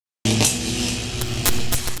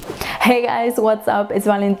Hey guys, what's up? It's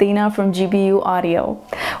Valentina from GPU Audio.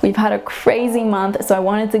 We've had a crazy month, so I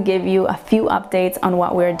wanted to give you a few updates on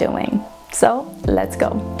what we're doing. So let's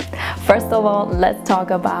go. First of all, let's talk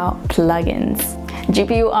about plugins.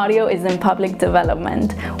 GPU Audio is in public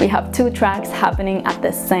development. We have 2 tracks happening at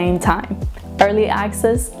the same time: Early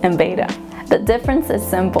Access and Beta. The difference is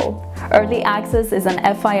simple. Early Access is an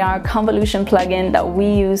FIR convolution plugin that we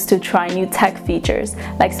use to try new tech features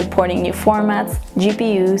like supporting new formats,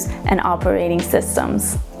 GPUs, and operating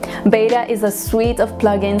systems. Beta is a suite of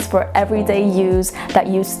plugins for everyday use that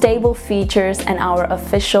use stable features and our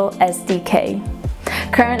official SDK.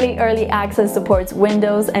 Currently, Early Access supports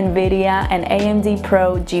Windows, NVIDIA, and AMD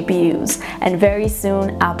Pro GPUs, and very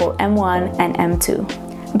soon Apple M1 and M2.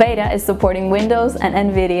 Beta is supporting Windows and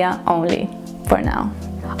NVIDIA only, for now.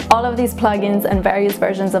 All of these plugins and various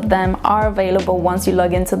versions of them are available once you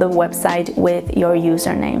log into the website with your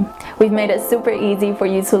username. We've made it super easy for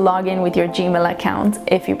you to log in with your Gmail account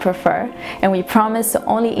if you prefer, and we promise to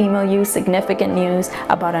only email you significant news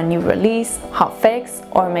about a new release, hotfix,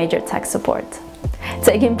 or major tech support.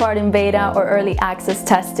 Taking part in beta or early access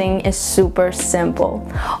testing is super simple.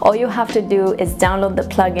 All you have to do is download the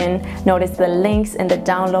plugin. Notice the links in the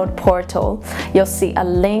download portal. You'll see a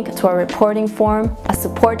link to a reporting form, a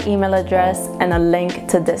support email address, and a link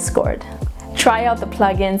to Discord. Try out the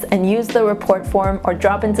plugins and use the report form or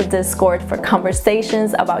drop into Discord for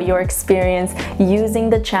conversations about your experience using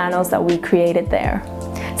the channels that we created there.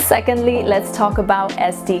 Secondly, let's talk about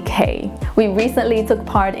SDK. We recently took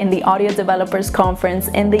part in the Audio Developers Conference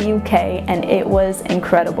in the UK, and it was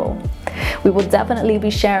incredible. We will definitely be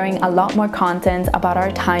sharing a lot more content about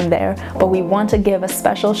our time there, but we want to give a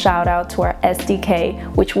special shout out to our SDK,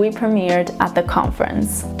 which we premiered at the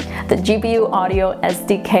conference. The GPU Audio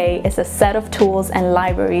SDK is a set of tools and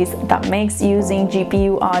libraries that makes using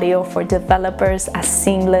GPU Audio for developers as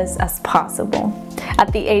seamless as possible.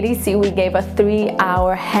 At the ADC, we gave a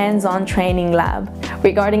 3-hour hands-on training lab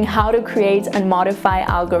regarding how to create and modify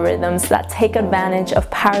algorithms that take advantage of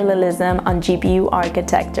parallelism on GPU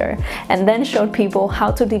architecture, and then showed people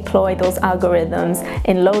how to deploy those algorithms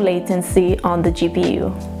in low latency on the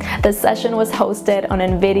GPU. The session was hosted on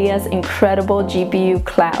NVIDIA's incredible GPU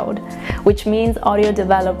cloud, which means audio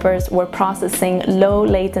developers were processing low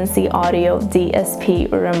latency audio DSP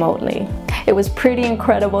remotely. It was pretty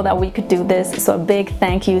incredible that we could do this, so a big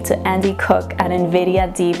thank you to Andy Cook at NVIDIA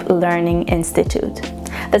Deep Learning Institute.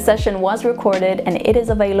 The session was recorded and it is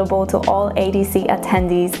available to all ADC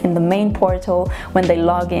attendees in the main portal when they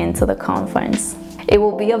log in to the conference. It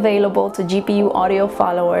will be available to GPU Audio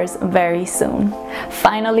followers very soon.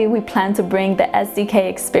 Finally, we plan to bring the SDK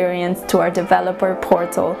experience to our developer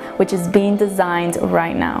portal, which is being designed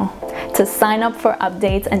right now. To sign up for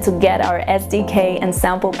updates and to get our SDK and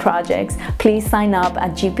sample projects, please sign up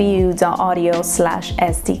at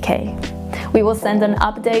gpu.audio/SDK. We will send an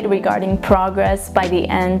update regarding progress by the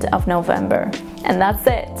end of November. And that's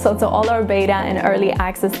it. So to all our beta and early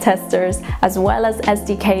access testers, as well as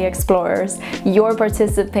SDK explorers, your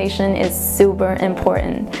participation is super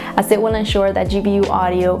important, as it will ensure that GPU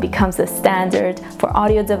Audio becomes the standard for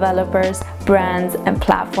audio developers, brands, and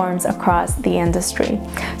platforms across the industry.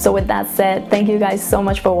 So with that said, thank you guys so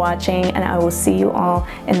much for watching, and I will see you all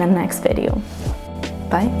in the next video.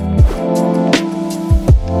 Bye.